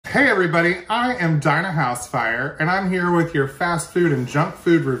Hey everybody, I am Dinah House-Fire, and I'm here with your fast food and junk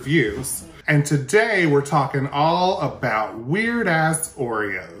food reviews. And today we're talking all about weird-ass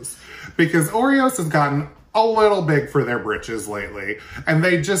Oreos. Because Oreos has gotten a little big for their britches lately, and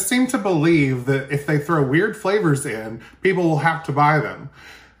they just seem to believe that if they throw weird flavors in, people will have to buy them.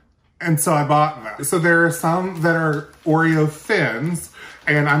 And so I bought them. So there are some that are Oreo Thins,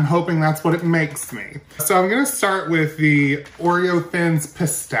 and I'm hoping that's what it makes me. So I'm gonna start with the Oreo Thins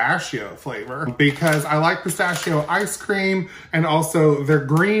pistachio flavor because I like pistachio ice cream, and also they're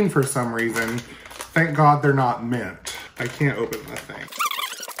green for some reason. Thank God they're not mint. I can't open the thing.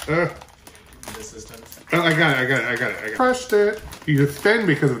 Ugh. Oh, I got it. Crushed it. You're thin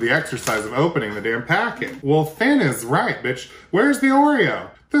because of the exercise of opening the damn packet. Well, thin is right, bitch. Where's the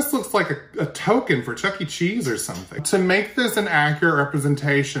Oreo? This looks like a token for Chuck E. Cheese or something. To make this an accurate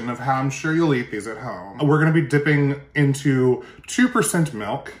representation of how I'm sure you'll eat these at home, we're gonna be dipping into 2%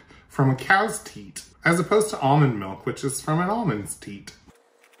 milk from a cow's teat, as opposed to almond milk, which is from an almond's teat.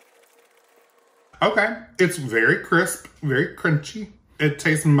 Okay, it's very crisp, very crunchy. It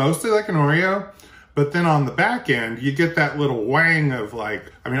tastes mostly like an Oreo, but then on the back end, you get that little wang of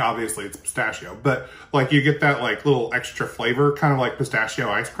like, I mean, obviously it's pistachio, but like you get that like little extra flavor, kind of like pistachio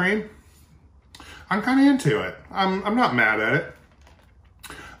ice cream. I'm kind of into it. I'm not mad at it.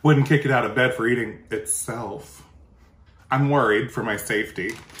 Wouldn't kick it out of bed for eating itself. I'm worried for my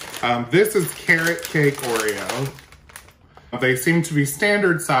safety. This is carrot cake Oreo. They seem to be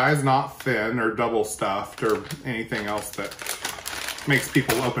standard size, not thin or double stuffed or anything else that makes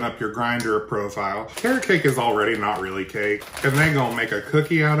people open up your Grindr profile. Carrot cake is already not really cake, and they gonna make a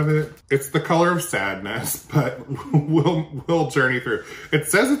cookie out of it. It's the color of sadness, but we'll journey through. It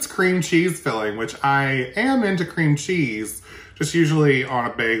says it's cream cheese filling, which I am into cream cheese, just usually on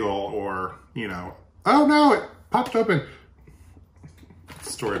a bagel or, you know. Oh no, it popped open.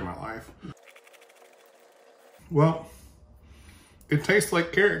 Story of my life. Well, it tastes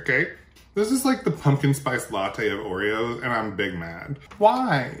like carrot cake. This is like the pumpkin spice latte of Oreos, and I'm big mad.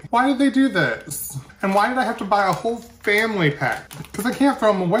 Why? Why did they do this? And why did I have to buy a whole family pack? Because I can't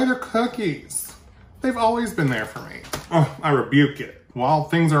throw them away, they're cookies. They've always been there for me. Oh, I rebuke it. While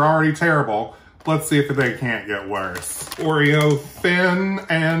things are already terrible, let's see if they can't get worse. Oreo Thin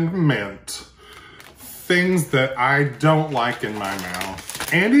and Mint. Things that I don't like in my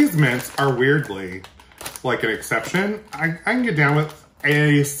mouth. Andy's mints are weirdly like an exception. I can get down with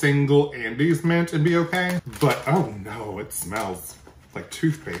a single Andy's mint and be okay, but oh no, it smells like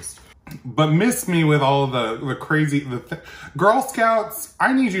toothpaste. But miss me with all the crazy, Girl Scouts,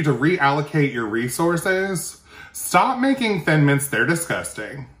 I need you to reallocate your resources. Stop making Thin Mints, they're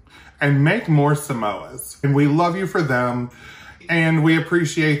disgusting, and make more Samoas. And we love you for them, and we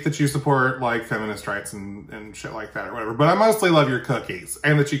appreciate that you support like feminist rights and shit like that or whatever, but I mostly love your cookies,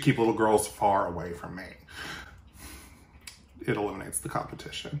 and that you keep little girls far away from me. It eliminates the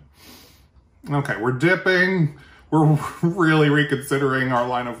competition. Okay, we're dipping. We're really reconsidering our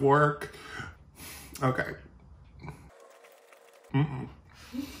line of work. Okay. I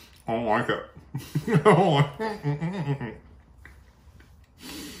don't like it. I don't like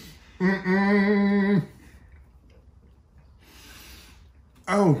it.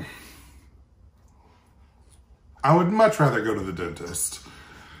 Oh. I would much rather go to the dentist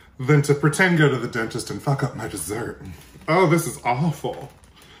than to pretend go to the dentist and fuck up my dessert. Oh, this is awful.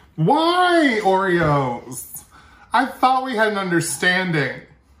 Why, Oreos? I thought we had an understanding.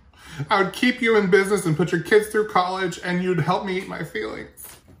 I would keep you in business and put your kids through college, and you'd help me eat my feelings.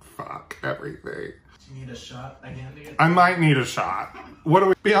 Fuck everything. Do you need a shot again? I might need a shot. What do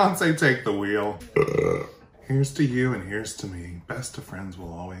we? Beyonce, take the wheel. Here's to you and here's to me. Best of friends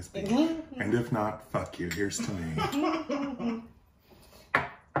will always be. And if not, fuck you. Here's to me.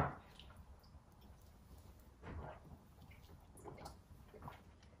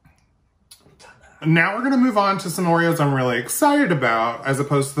 Now we're gonna move on to some Oreos I'm really excited about, as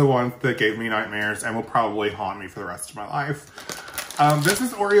opposed to the ones that gave me nightmares and will probably haunt me for the rest of my life. This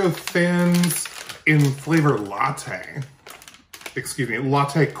is Oreo Thins in flavor latte. Excuse me,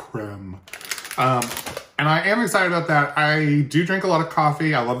 latte creme. And I am excited about that. I do drink a lot of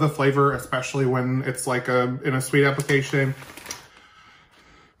coffee. I love the flavor, especially when it's like in a sweet application.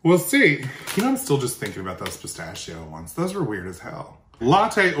 We'll see. You know, I'm still just thinking about those pistachio ones. Those were weird as hell.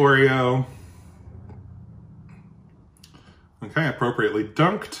 Latte Oreo. Okay, appropriately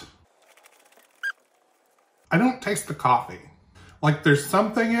dunked. I don't taste the coffee. Like there's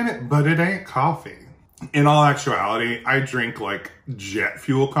something in it, but it ain't coffee. In all actuality, I drink like jet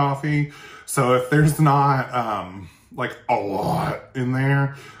fuel coffee. So if there's not like a lot in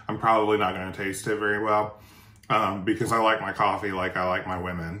there, I'm probably not gonna taste it very well. because I like my coffee like I like my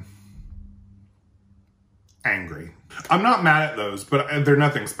women. Angry. I'm not mad at those, but they're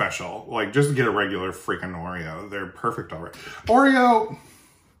nothing special. Like, just get a regular freaking Oreo. They're perfect already. Oreo,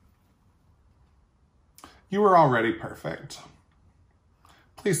 you were already perfect.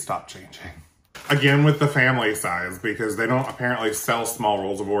 Please stop changing. Again with the family size, because they don't apparently sell small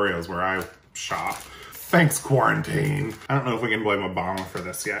rolls of Oreos where I shop. Thanks, quarantine. I don't know if we can blame Obama for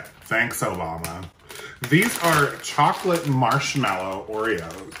this yet. Thanks, Obama. These are chocolate marshmallow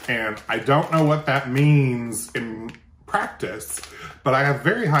Oreos, and I don't know what that means in practice, but I have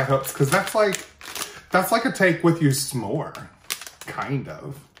very high hopes because that's like a take with you s'more, kind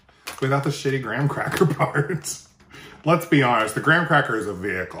of, without the shitty graham cracker part. Let's be honest, the graham cracker is a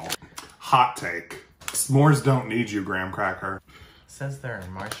vehicle. Hot take. S'mores don't need you, graham cracker. It says there are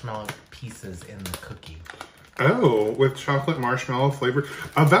marshmallow pieces in the cookie. Oh, with chocolate marshmallow flavor.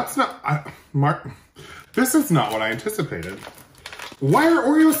 That's not, this is not what I anticipated. Why are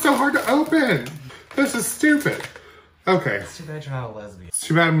Oreos so hard to open? This is stupid. Okay. It's too bad you're not a lesbian. It's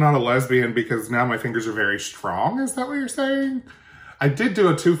too bad I'm not a lesbian because now my fingers are very strong. Is that what you're saying? I did do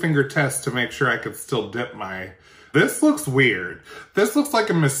a 2-finger test to make sure I could still dip my... This looks weird. This looks like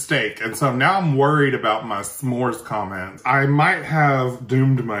a mistake. And so now I'm worried about my s'mores comments. I might have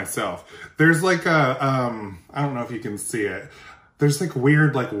doomed myself. There's like a, I don't know if you can see it. There's like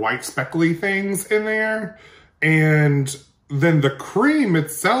weird, like white speckly things in there. And then the cream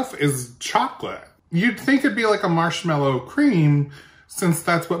itself is chocolate. You'd think it'd be like a marshmallow cream since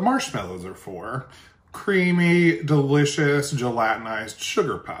that's what marshmallows are for. Creamy, delicious, gelatinized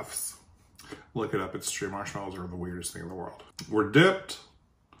sugar puffs. Look it up, it's true. Marshmallows are the weirdest thing in the world. We're dipped.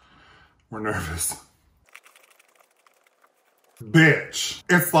 We're nervous. Bitch.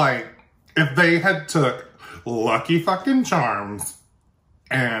 It's like if they had took Lucky fucking Charms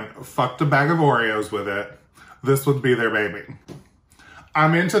and fucked a bag of Oreos with it, this would be their baby.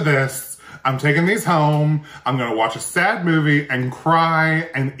 I'm into this. I'm taking these home. I'm gonna watch a sad movie and cry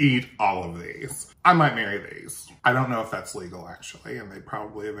and eat all of these. I might marry these. I don't know if that's legal actually, and they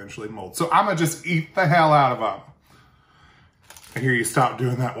probably eventually mold. So I'm gonna just eat the hell out of them. I hear you stop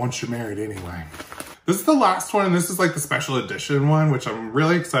doing that once you're married anyway. This is the last one, and this is like the special edition one, which I'm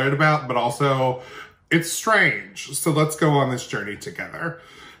really excited about, but also it's strange. So let's go on this journey together.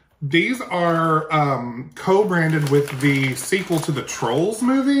 These are co-branded with the sequel to the Trolls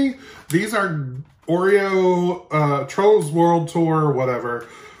movie. These are Oreo, Trolls World Tour, whatever.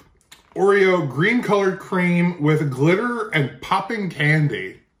 Oreo green colored cream with glitter and popping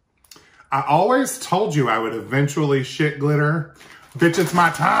candy. I always told you I would eventually shit glitter. Bitch, it's my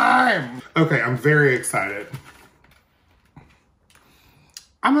time. Okay, I'm very excited.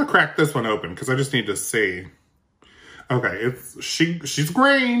 I'm gonna crack this one open because I just need to see. Okay, she's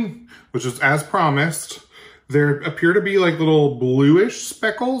green, which is as promised. There appear to be like little bluish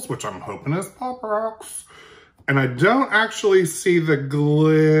speckles, which I'm hoping is Pop Rocks. And I don't actually see the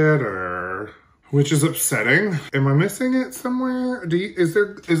glitter, which is upsetting. Am I missing it somewhere? Is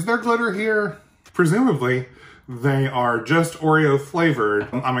there glitter here? Presumably, they are just Oreo flavored.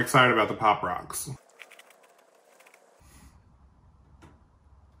 I'm excited about the Pop Rocks.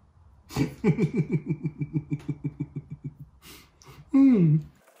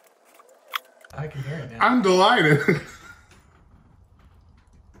 I can hear it now. I'm delighted.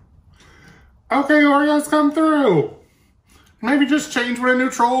 Okay, Oreos, come through. Maybe just change when a new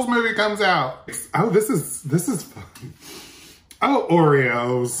Trolls movie comes out. Oh, this is fun. Oh,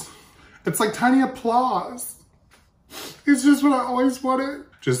 Oreos. It's like tiny applause. It's just what I always wanted.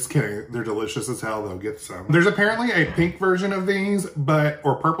 Just kidding. They're delicious as hell, though. Get some. There's apparently a pink version of these,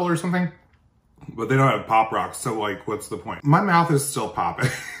 or purple or something, but they don't have Pop Rocks, so like, what's the point? My mouth is still popping.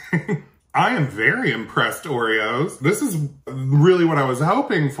 I am very impressed, Oreos. This is really what I was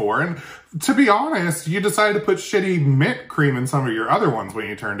hoping for. And to be honest, you decided to put shitty mint cream in some of your other ones when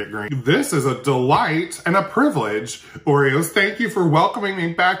you turned it green. This is a delight and a privilege, Oreos. Thank you for welcoming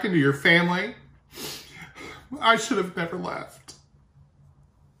me back into your family. I should have never left.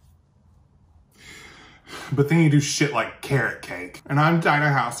 But then you do shit like carrot cake. And I'm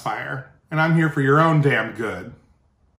Dinah House-Fire. And I'm here for your own damn good.